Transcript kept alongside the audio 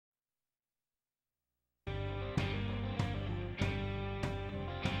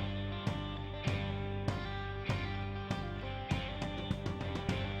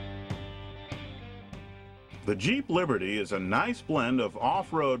The Jeep Liberty is a nice blend of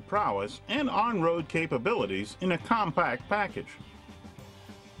off-road prowess and on-road capabilities in a compact package.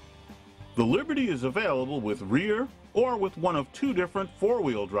 The Liberty is available with rear or with one of two different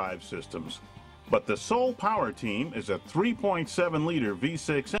four-wheel drive systems, but the sole power team is a 3.7-liter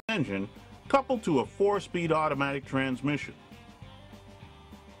V6 engine coupled to a 4-speed automatic transmission.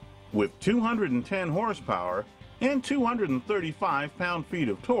 With 210 horsepower and 235 pound-feet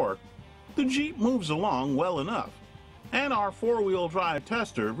of torque, the Jeep moves along well enough, and our four-wheel drive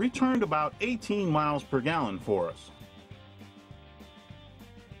tester returned about 18 miles per gallon for us.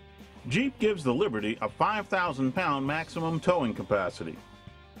 Jeep gives the Liberty a 5,000-pound maximum towing capacity.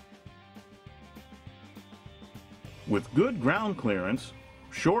 With good ground clearance,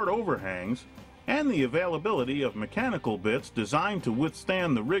 short overhangs, and the availability of mechanical bits designed to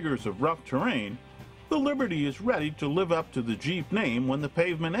withstand the rigors of rough terrain, the Liberty is ready to live up to the Jeep name when the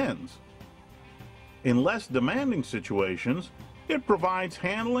pavement ends. In less demanding situations, it provides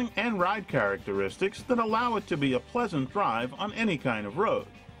handling and ride characteristics that allow it to be a pleasant drive on any kind of road.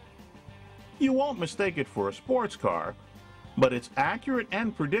 You won't mistake it for a sports car, but it's accurate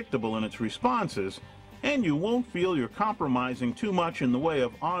and predictable in its responses, and you won't feel you're compromising too much in the way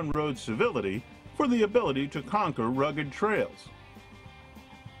of on-road civility for the ability to conquer rugged trails.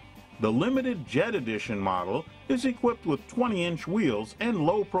 The limited Jet Edition model is equipped with 20-inch wheels and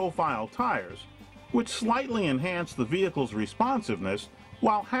low-profile tires, which slightly enhance the vehicle's responsiveness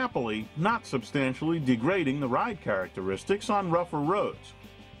while happily not substantially degrading the ride characteristics on rougher roads.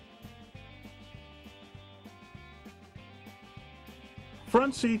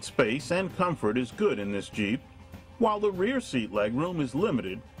 Front seat space and comfort is good in this Jeep, while the rear seat legroom is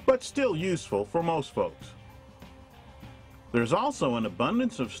limited but still useful for most folks. There's also an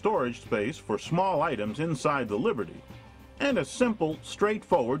abundance of storage space for small items inside the Liberty, and a simple,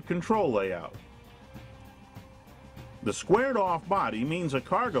 straightforward control layout. The squared-off body means a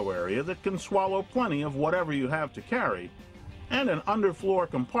cargo area that can swallow plenty of whatever you have to carry, and an underfloor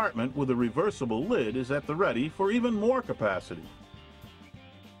compartment with a reversible lid is at the ready for even more capacity.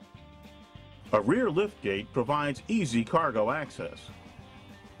 A rear liftgate provides easy cargo access.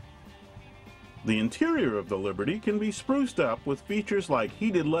 The interior of the Liberty can be spruced up with features like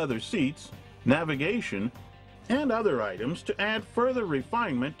heated leather seats, navigation, and other items to add further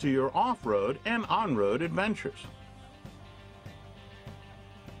refinement to your off-road and on-road adventures.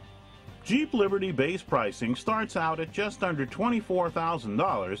 Jeep Liberty base pricing starts out at just under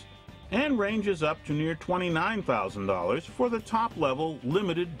 $24,000 and ranges up to near $29,000 for the top-level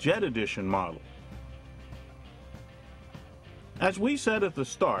limited Jet Edition model. As we said at the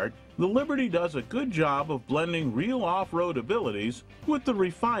start, the Liberty does a good job of blending real off-road abilities with the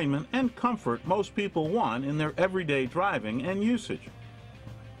refinement and comfort most people want in their everyday driving and usage.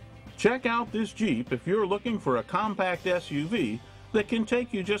 Check out this Jeep if you're looking for a compact SUV that can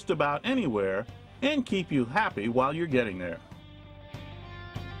take you just about anywhere and keep you happy while you're getting there.